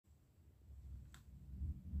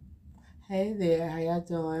Hey there, how y'all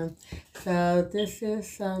doing? So this is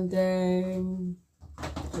Sunday,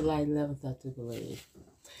 July 11th, I do believe.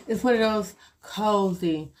 It's one of those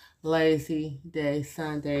cozy, lazy day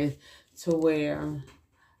Sundays to where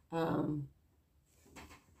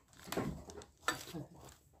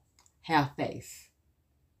half face.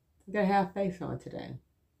 I got half face on today.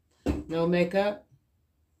 No makeup.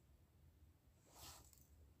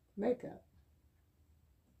 Makeup.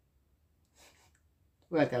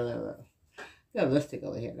 Well, I got a little lipstick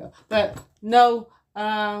over here though. But no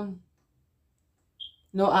no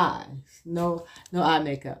eyes. No eye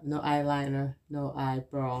makeup. No eyeliner. No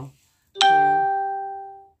eyebrow. And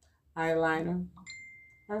eyeliner.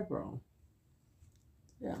 Eyebrow.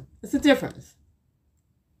 Yeah. It's a difference.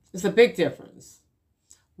 It's a big difference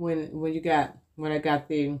when I got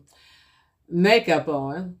the makeup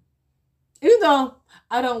on. Even though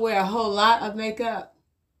I don't wear a whole lot of makeup,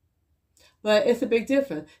 but it's a big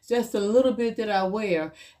difference. Just a little bit that I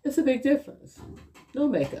wear, it's a big difference. No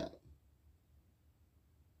makeup.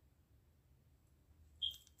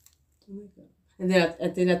 And then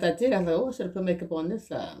after I did, I was like, oh, I should have put makeup on this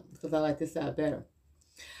side because I like this side better.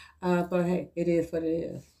 But hey, it is what it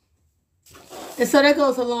is. And so that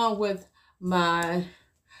goes along with my,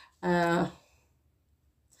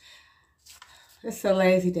 it's a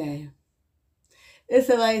lazy day. It's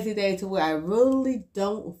a lazy day to where I really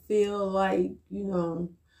don't feel like,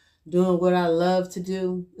 doing what I love to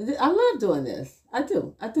do. I love doing this. I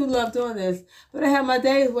do love doing this. But I have my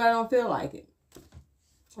days where I don't feel like it.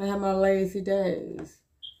 I have my lazy days.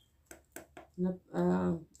 And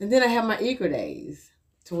then I have my eager days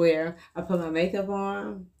to where I put my makeup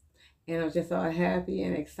on and I'm just all happy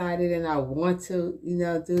and excited and I want to,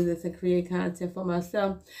 do this and create content for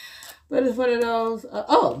myself. But it's one of those,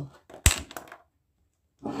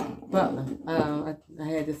 Butler. I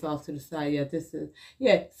had this off to the side.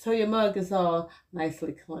 So your mug is all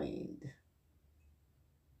nicely cleaned.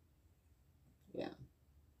 Yeah.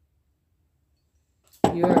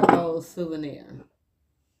 Your old souvenir.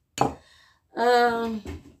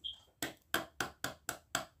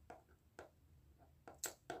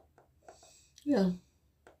 Yeah.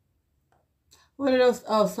 One of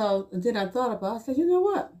those, so then I thought about it. I said, you know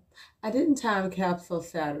what? I didn't time capsule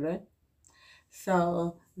Saturday.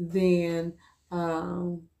 So then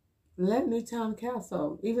let me time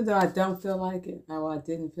capsule. Even though I don't feel like it. I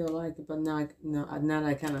didn't feel like it, but now that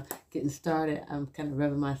I kind of getting started, I'm kind of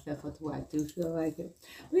revving myself up to where I do feel like it.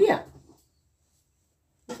 But yeah.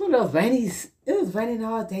 It's one of those rainies. It was raining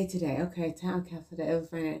all day today. Okay, time capsule day. It was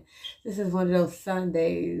raining. This is one of those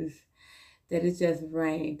Sundays that it just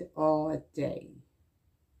rained all day.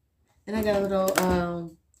 And I got a little,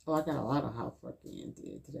 I got a lot of housework in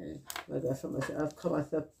today. I got so much, I've caught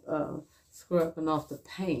myself scrubbing off the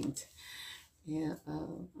paint. And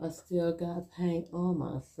I still got paint on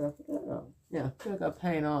myself. Still got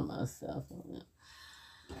paint on myself.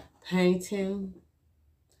 Painting.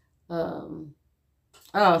 So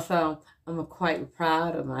I'm quite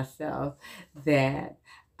proud of myself that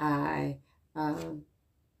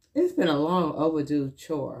it's been a long overdue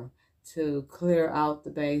chore to clear out the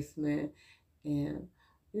basement and,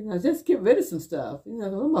 just get rid of some stuff.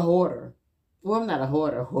 I'm a hoarder. Well, I'm not a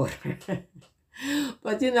hoarder.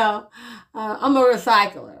 But, I'm a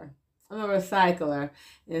recycler.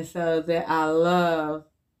 And so that I love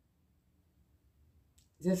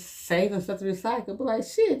just saving stuff to recycle. But like,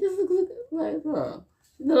 shit, this is like,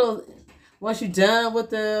 once you're done with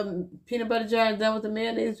the peanut butter jar, done with the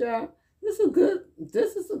mayonnaise jar, this is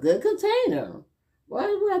a good container. Why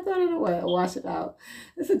would I throw it away? Wash it out.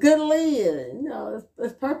 It's a good lid.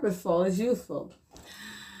 It's purposeful. It's useful.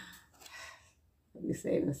 I'll be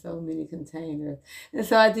saving so many containers. And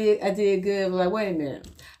so I did good. Like, wait a minute.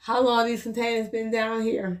 How long have these containers been down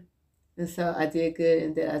here? And so I did good,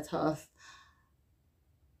 and then I tossed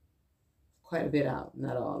quite a bit out.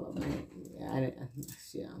 Not all of them.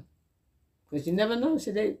 Because you never know.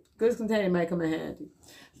 Good container might come in handy.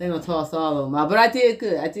 So I'm going to toss all of them out. But I did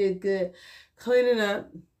good. Cleaning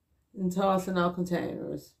up and tossing out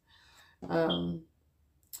containers.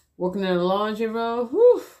 Working in the laundry room.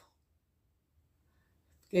 Whew.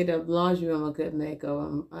 Get the laundry room a good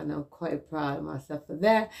makeover. I'm quite proud of myself for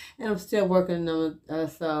that. And I'm still working on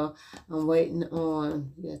so I'm waiting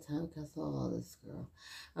on time capsule all this, girl.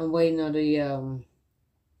 I'm waiting on the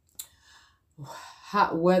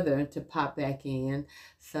hot weather to pop back in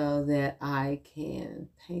so that I can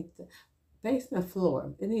paint the basement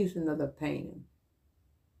floor. It needs another painting.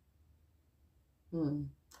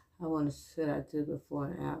 I want to see what I do before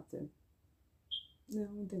and after. No, I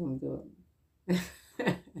don't think I'm going to do it.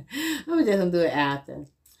 I'm just going to do it after.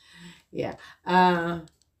 Yeah.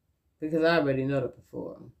 because I already know that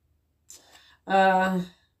before. Yeah,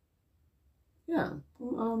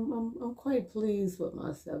 I'm quite pleased with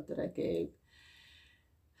myself that I gave.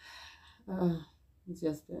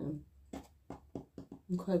 Just been,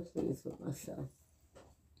 I'm quite pleased with myself.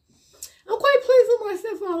 I'm quite pleased with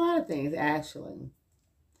myself on a lot of things, actually,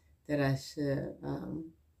 that I should.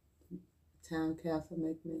 Town council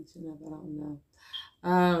make mention of. I don't know.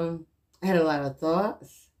 I had a lot of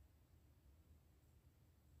thoughts.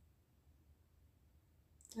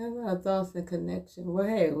 I had a lot of thoughts and connection. Well,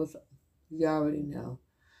 hey, it was, you already know,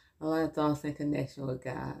 a lot of thoughts and connection with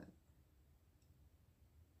God.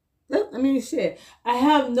 I mean, shit. I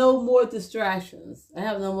have no more distractions.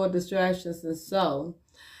 And so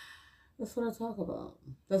that's what I talk about.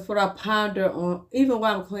 That's what I ponder on, even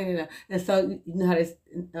while I'm cleaning up. And so, you know how this,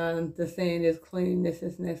 the saying is, cleanliness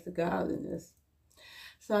is next to godliness.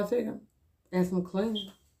 So I figure, as I'm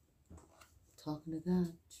cleaning, talking to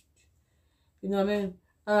God, you know what I mean?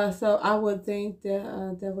 So I would think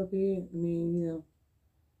that that would be it. I mean, you know,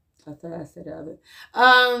 I thought I said of it.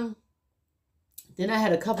 Then I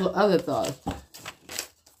had a couple of other thoughts.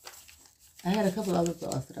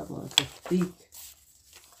 that I wanted to speak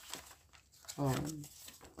on.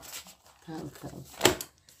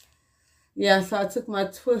 Yeah, so I took my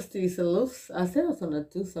twisties loose. I said I was gonna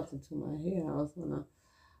do something to my hair. I was gonna,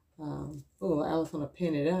 I was gonna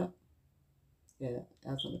pin it up. Yeah,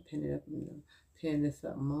 I was gonna pin it up. You know, pin this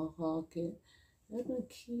up, mohawk it. That's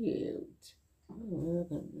cute.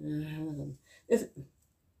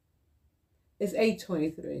 It's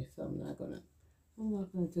 8:23, so I'm not gonna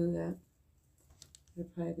do that. It'll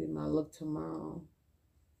probably be my look tomorrow.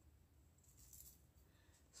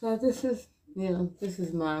 So this is, this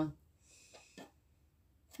is my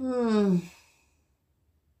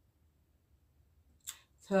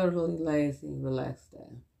totally lazy, relaxed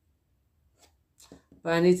day.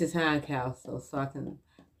 But I need to time capsule so I can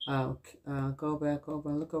go back over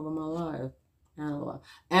and look over my life,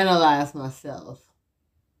 analyze myself.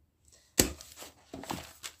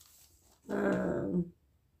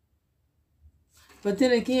 But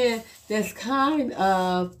then again, that's kind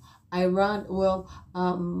of ironic. Well,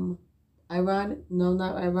 ironic. No,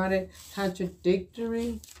 not ironic.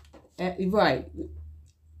 Contradictory. Right.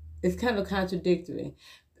 It's kind of contradictory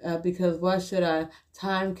because why should I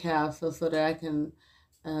time capsule so that I can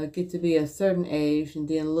get to be a certain age and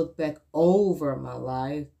then look back over my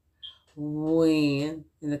life when,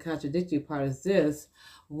 and the contradictory part is this,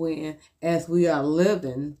 when as we are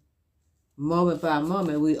living moment by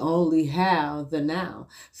moment, we only have the now.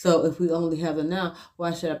 So if we only have the now,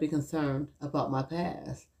 why should I be concerned about my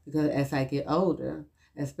past? Because as I get older,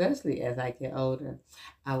 especially as I get older,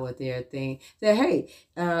 I would dare think that, hey,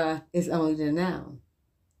 it's only the now.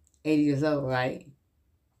 80 years old, right?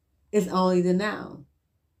 It's only the now.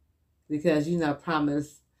 Because you're not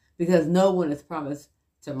promised, because no one is promised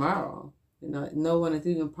tomorrow. No one is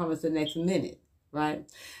even promised the next minute, right?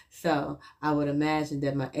 So I would imagine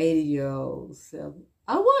that my 80-year-old self,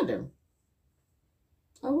 I wonder.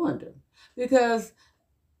 Because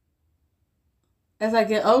as I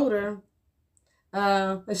get older,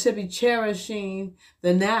 I should be cherishing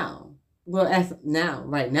the now. Well,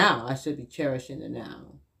 right now, I should be cherishing the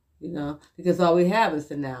now. Because all we have is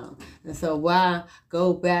the now. And so why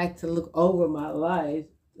go back to look over my life?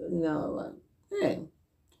 Hey,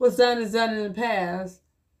 what's done is done in the past.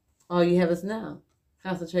 All you have is now.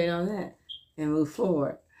 Concentrate on that and move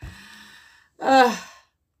forward. It's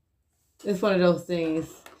one of those things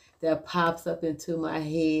that pops up into my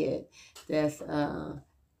head that's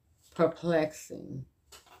perplexing,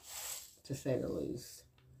 to say the least.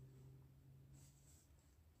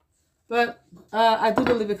 But I do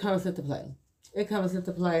believe it comes into play. It comes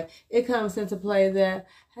into play that,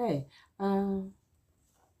 hey,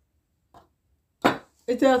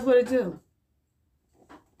 it does what it do.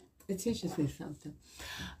 It teaches me something.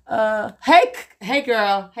 Hey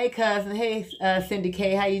girl, hey cousin, hey Cindy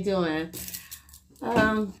K, how you doing?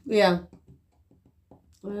 Yeah.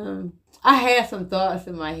 I had some thoughts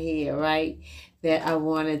in my head, right, that I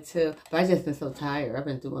wanted to, but I just been so tired. I've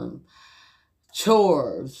been doing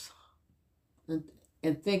chores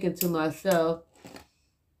and thinking to myself,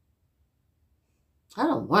 I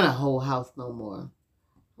don't want a whole house no more.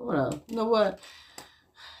 You know what?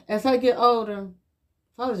 As I get older,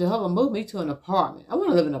 Father Jehovah moved me to an apartment. I want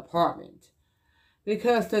to live in an apartment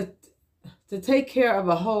because to to take care of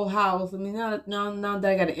a whole house. I mean, now that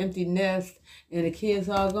I got an empty nest and the kids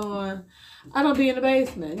all gone, I don't be in the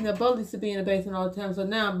basement. You know, both used to be in the basement all the time. So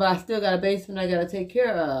now, but I still got a basement I got to take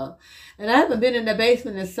care of. And I haven't been in the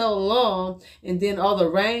basement in so long. And then all the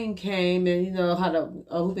rain came, and you know how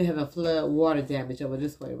we've been having flood water damage over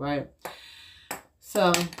this way, right?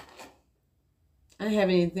 So I didn't have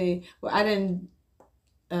anything. Well, I didn't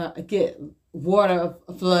get water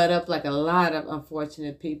flood up like a lot of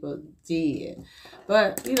unfortunate people did.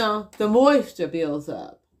 But, you know, the moisture builds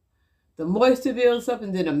up. The moisture builds up,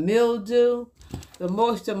 and then the mildew, the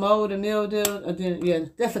moisture, mold, and mildew, and then, yeah,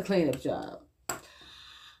 that's a cleanup job.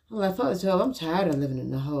 I'm like, Father Joe, I'm tired of living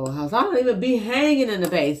in the whole house. I don't even be hanging in the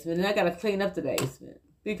basement, and I got to clean up the basement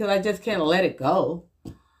because I just can't let it go.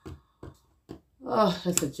 Oh,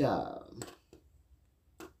 that's a job.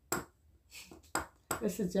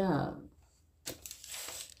 It's a job.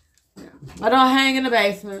 Yeah. I don't hang in the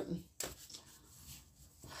basement,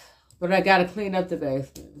 but I got to clean up the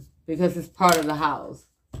basement because it's part of the house.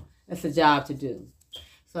 It's a job to do.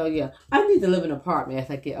 So, yeah, I need to live in an apartment as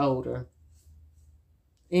I get older.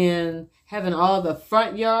 And having all the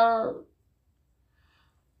front yard,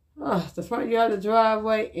 the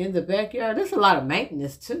driveway, and the backyard, there's a lot of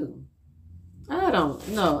maintenance, too. I don't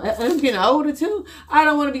know. I'm getting older, too. I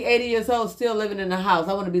don't want to be 80 years old still living in a house.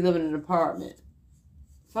 I want to be living in an apartment.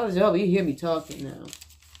 Father Joe, you hear me talking now.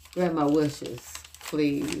 Grant my wishes,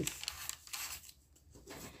 please.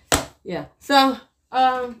 Yeah. So,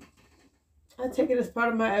 I take it as part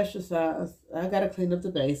of my exercise. I got to clean up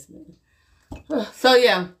the basement. So,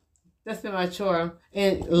 yeah. That's been my chore.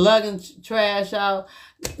 And lugging trash out.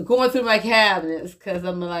 Going through my cabinets because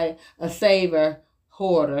I'm like a saver,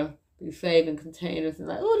 hoarder. Be saving containers and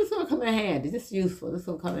like, oh, this one come in handy. This is useful. This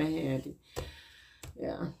one come in handy.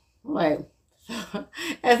 Yeah. I'm like,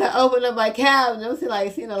 as I open up my cabinet, I'm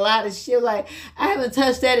seeing a lot of shit. Like, I haven't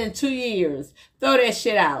touched that in 2 years. Throw that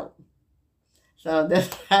shit out. So that's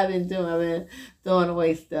what I've been doing. I've been throwing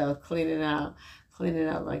away stuff, cleaning out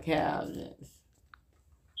my cabinets.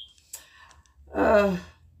 And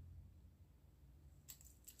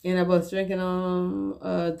I was drinking on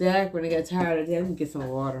deck when I got tired of that. Let me get some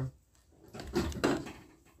water.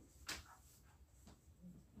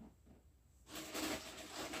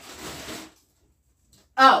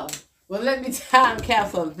 Oh, well, let me time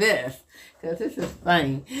capsule this, because this is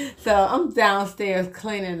funny. So I'm downstairs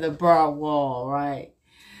cleaning the bar wall, right?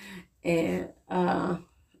 And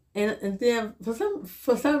then for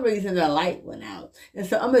some reason the light went out, and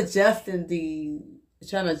so I'm trying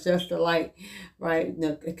to adjust the light, right?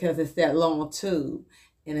 Because it's that long tube,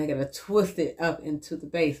 and I gotta twist it up into the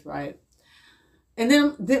base, right?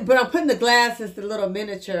 And but I'm putting the little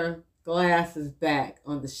miniature glasses back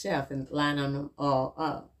on the shelf and lining them all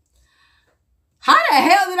up. How the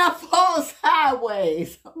hell did I fall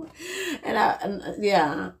sideways? And I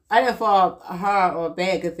didn't fall hard or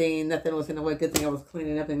bad. Good thing nothing was in the way. Good thing I was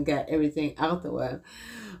cleaning up and got everything out the way.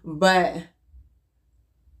 But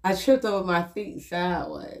I tripped over my feet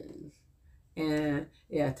sideways. And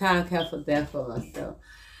yeah, time capsule that for myself.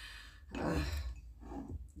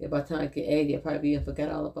 By the time I get 80, I'll probably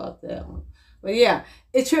forget all about that one. But yeah,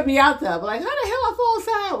 it tripped me out though. But like, how the hell I fall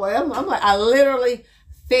sideways? I'm like, I literally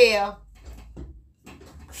fell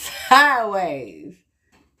sideways.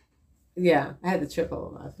 Yeah, I had to trip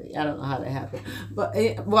over my feet. I don't know how that happened. But,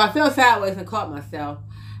 I fell sideways and caught myself.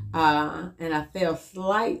 And I fell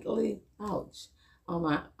slightly, ouch, on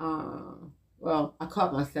my arm. Well, I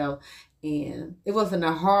caught myself. And it wasn't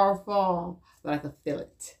a hard fall, but I could feel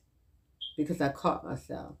it. Because I caught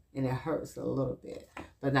myself. And it hurts a little bit.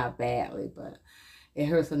 But not badly. But it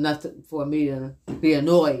hurts enough for me to be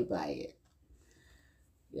annoyed by it.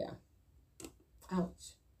 Yeah.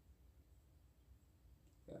 Ouch.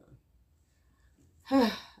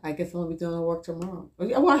 I guess I won't be doing no work tomorrow.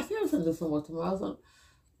 Well, I still have to do some work tomorrow.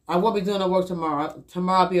 I won't be doing no work tomorrow.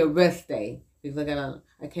 Tomorrow will be a rest day because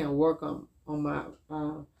I can't work on my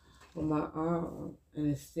arm, and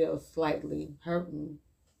it's still slightly hurting.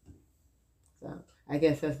 So I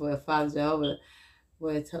guess that's what Father Jehovah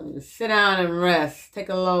would tell me to sit down and rest, take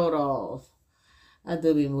a load off. I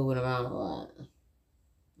do be moving around a lot.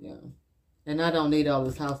 Yeah, and I don't need all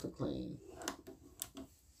this house to clean.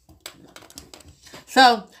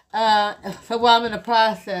 So while I'm in the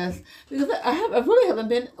process, because I really haven't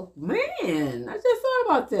been, man, I just thought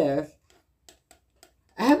about this.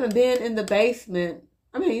 I haven't been in the basement.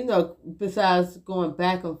 I mean, besides going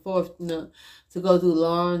back and forth, to go do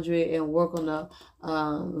laundry and work on the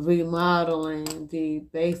remodeling the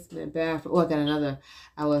basement bathroom. Oh,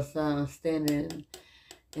 I was standing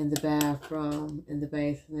in the bathroom in the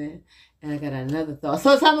basement, And I got another thought.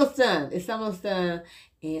 So it's almost done. It's almost done.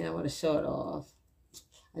 And I want to show it off.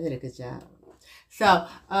 I did a good job. So,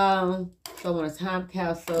 so when a time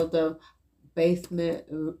capsule, the basement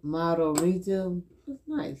model redo, it's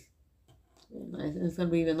nice. Very nice. And it's going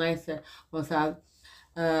to be even nicer once I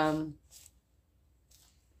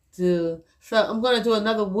do. So I'm going to do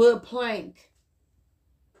another wood plank,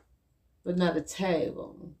 but not a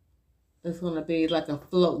table. It's going to be like a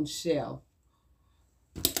floating shelf.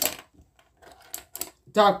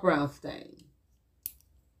 Dark brown stain.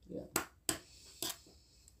 Yeah.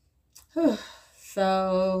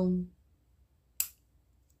 So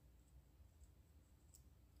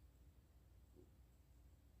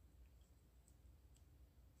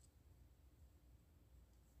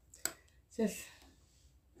just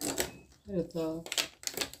little thought.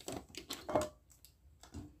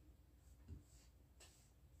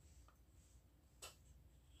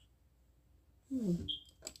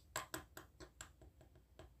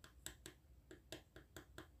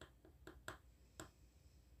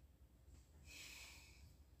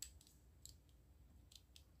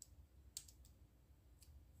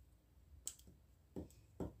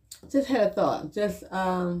 Just had a thought. Just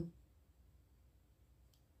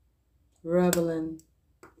reveling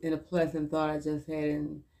in a pleasant thought I just had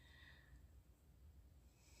and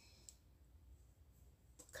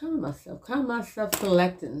calm myself,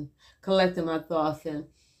 collecting my thoughts and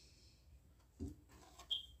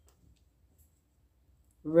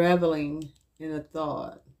reveling in a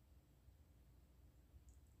thought,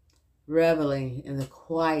 reveling in the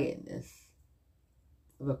quietness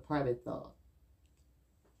of a private thought.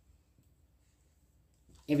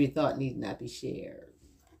 Every thought need not be shared.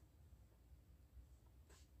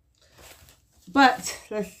 But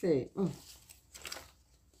let's see.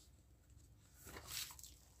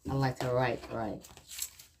 I like to write.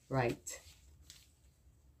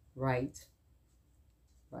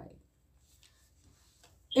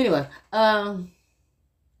 Anyway, I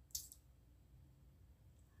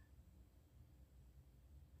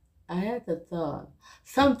had the thought.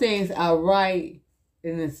 Some things I write,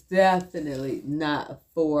 and it's definitely not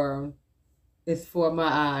for. It's for my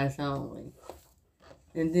eyes only.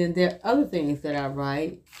 And then there are other things that I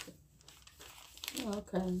write. Oh,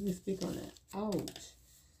 okay, let me speak on that. Ouch.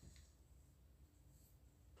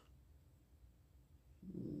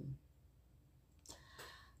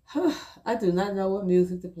 I do not know what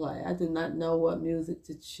music to play. I do not know what music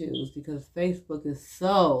to choose because Facebook is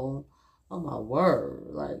so, oh my word,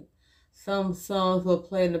 like some songs will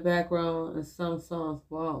play in the background and some songs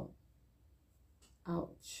won't.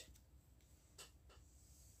 Ouch.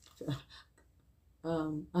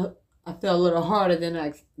 I felt a little harder than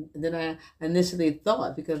I initially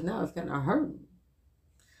thought because now it's kind of hurting.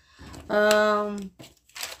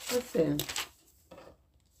 Let's see.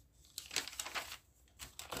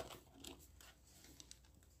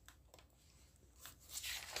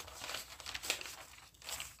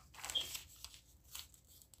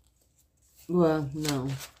 Well, no,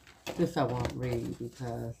 this I won't read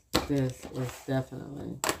because this is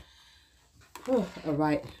definitely a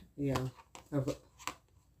right, yeah,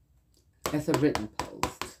 it's a written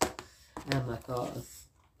post and my thoughts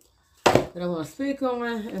that I want to speak on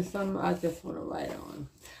and some I just want to write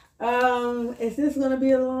on. Is this going to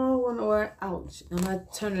be a long one or ouch? Am I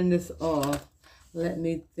turning this off? Let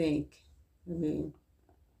me think. Let me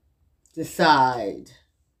decide.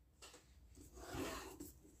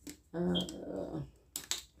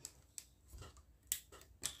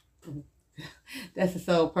 That's the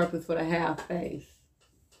sole purpose for the half face.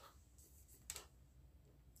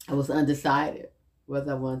 I was undecided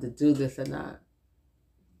whether I wanted to do this or not.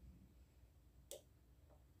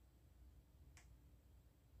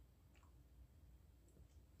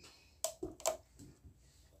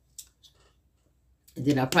 And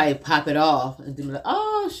then I'll probably pop it off and then be like,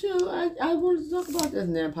 oh, shoot, I wanted to talk about this.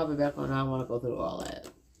 And then pop it back on. I don't want to go through all that.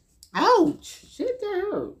 Ouch. Shit, that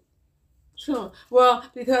hurt. Sure. Well,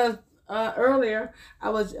 because earlier, I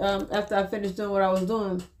was, after I finished doing what I was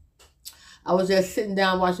doing, I was just sitting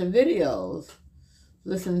down watching videos,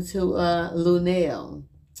 listening to Luenell.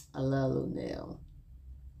 I love Luenell.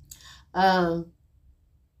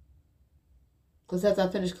 Because after I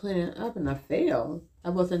finished cleaning up and I fell, I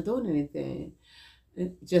wasn't doing anything.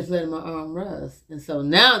 Just letting my arm rest. And so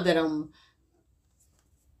now that I'm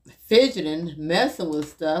fidgeting, messing with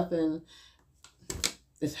stuff, and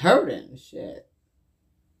it's hurting, shit.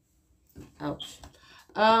 Ouch.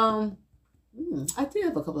 I did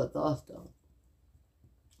have a couple of thoughts, though.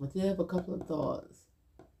 Let's see. I had a couple of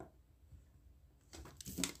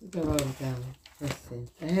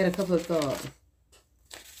thoughts.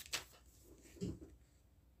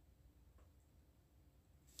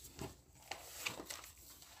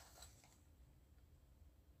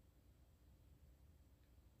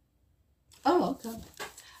 Oh, okay.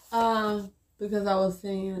 Because I was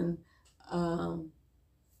seeing, um,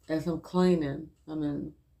 as I'm cleaning, I'm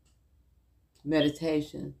in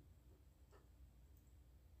meditation.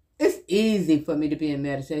 It's easy for me to be in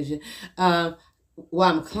meditation while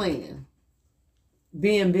I'm cleaning.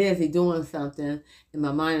 Being busy doing something and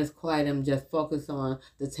my mind is quiet, I'm just focused on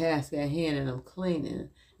the task at hand and I'm cleaning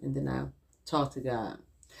and then I talk to God.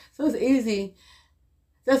 So it's easy.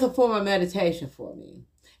 That's a form of meditation for me.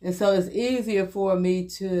 And so it's easier for me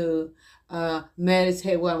to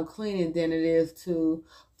meditate while I'm cleaning than it is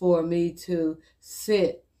for me to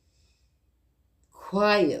sit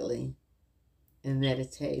quietly and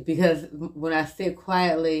meditate. Because when I sit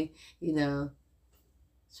quietly,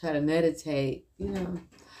 try to meditate,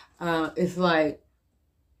 it's like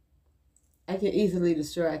I get easily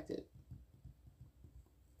distracted.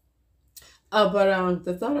 But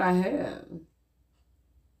the thought I had,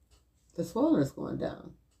 the swelling is going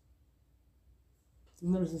down.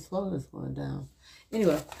 Notice the swelling is going down.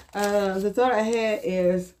 Anyway, the thought I had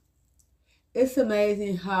is, it's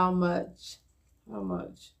amazing how much.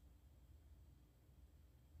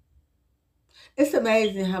 It's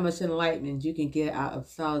amazing how much enlightenment you can get out of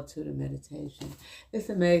solitude and meditation. It's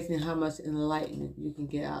amazing how much enlightenment you can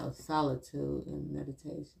get out of solitude and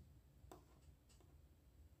meditation.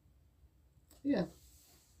 Yeah.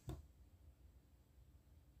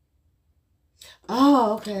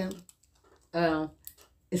 Oh, okay.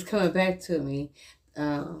 It's coming back to me.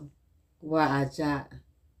 Why I jotted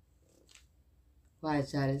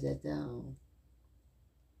that down.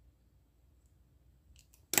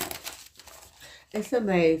 It's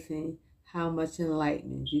amazing how much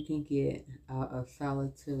enlightenment you can get out of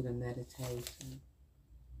solitude and meditation.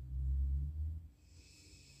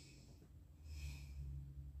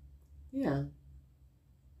 Yeah.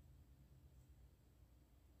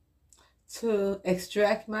 To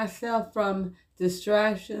extract myself from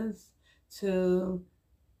distractions, to,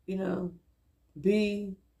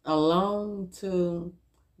 be alone, to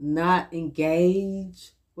not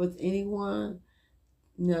engage with anyone,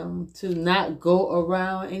 to not go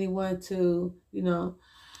around anyone, to,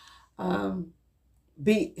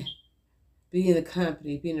 be in the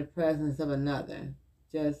company, be in the presence of another.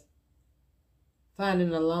 Just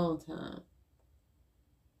finding alone time.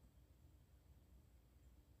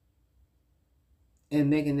 And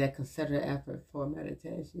making that concerted effort for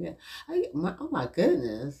meditation. Yeah. Oh my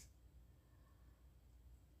goodness.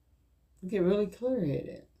 I get really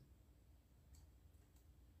clear-headed.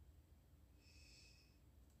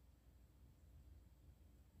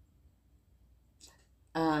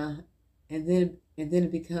 And then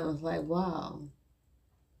it becomes like, wow,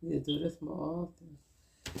 I need to do this more often.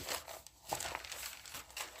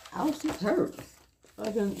 How she hurts.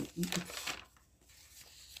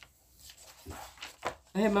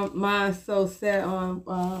 I had my mind so set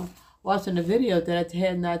on watching the video that I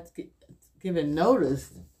had not given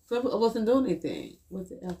notice. So I wasn't doing anything.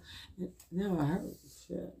 Now I hurt.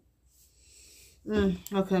 Shit.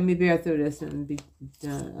 Okay, let me bear through this and be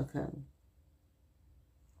done. Okay.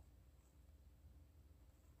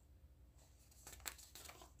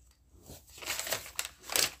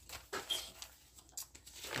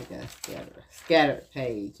 I got scattered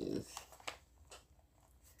pages.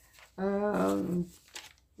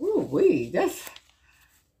 That's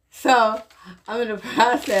so. I'm in the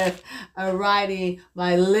process of writing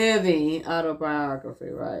my living autobiography.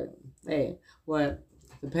 Right? Hey, what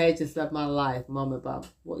the pages of my life, moment by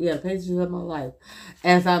the pages of my life,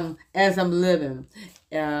 as I'm living,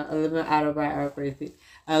 a living autobiography,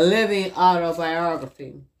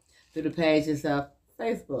 through the pages of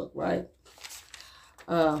Facebook. Right?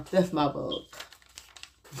 That's my book.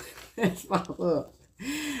 That's my book.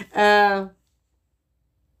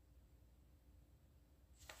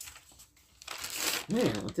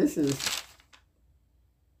 Man,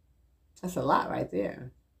 that's a lot right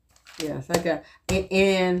there. Yes, I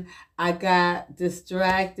got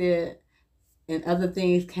distracted and other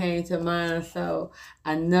things came to mind, so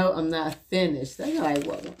I know I'm not finished. I got like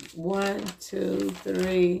what, 1, 2,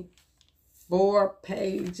 3, 4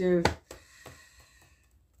 pages.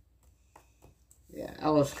 Yeah, I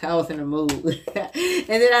was in a mood, and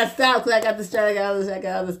then I stopped because I got distracted. I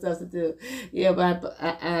got other stuff to do. Yeah, but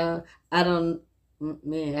I don't.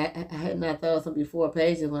 Man, I had not thought of some before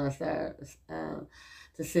pages when I started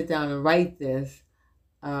to sit down and write this.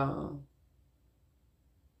 Okay,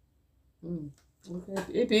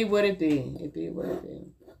 it be what it be. It be what it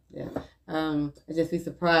be. Yeah. I just be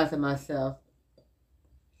surprised at myself.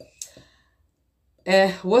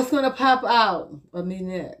 What's gonna pop out of me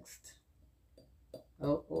next?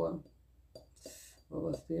 Or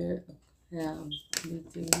Spirit, yeah, me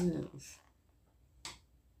doing this.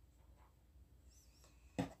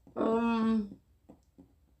 I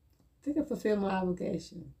think I fulfilled my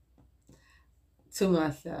obligation to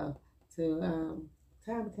myself to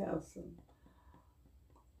time capsule.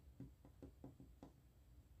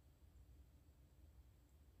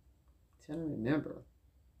 Trying to remember.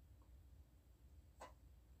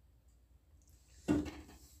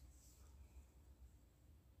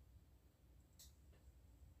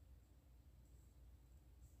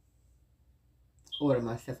 Order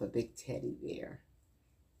myself a big teddy bear.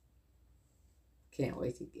 Can't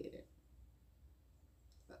wait to get it.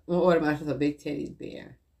 I'm gonna order myself a big teddy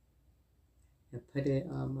bear and put it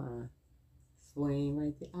on my swing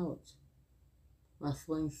right there. Ouch. My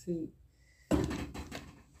swing seat.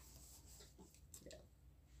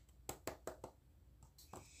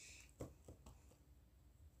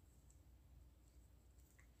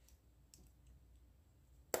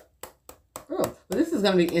 Oh, well, this is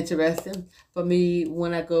going to be interesting for me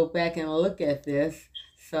when I go back and look at this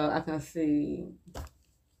so I can see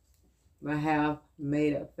my half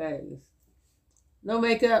made up face. No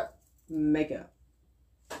makeup, makeup.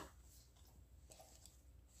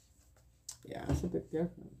 Yeah, that's a big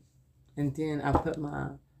difference. And then I put my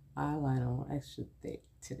eyeliner on extra thick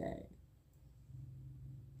today.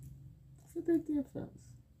 It's a big difference.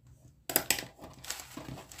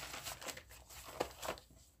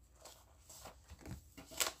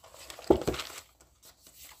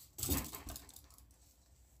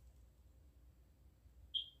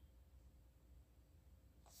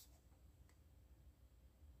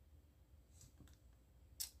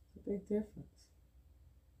 Big difference.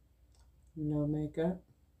 No makeup.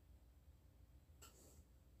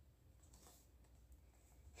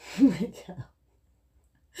 Makeup.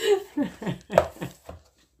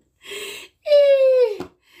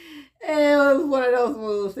 It was one of those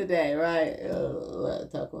moves today, right? What I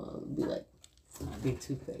talk about be like be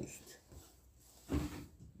two-faced. No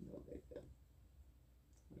makeup.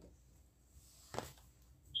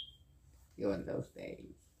 You're one of those days.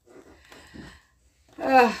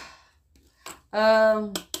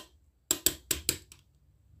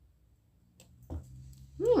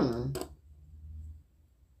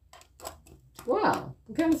 Wow,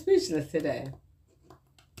 I'm kind of speechless today.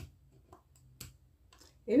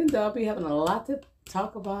 Even though I'll be having a lot to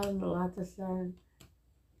talk about and a lot to say,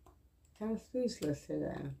 kind of speechless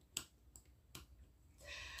today.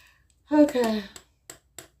 Okay.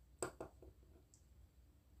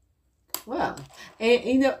 Wow. And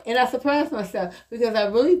you know, and I surprised myself because I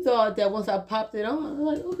really thought that once I popped it on, I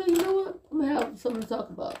was like, okay, you know what? I'm gonna have something to talk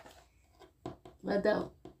about. I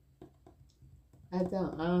don't. I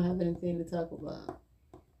don't have anything to talk about.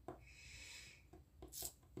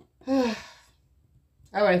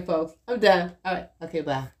 All right, folks. I'm done. All right. Okay,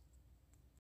 bye.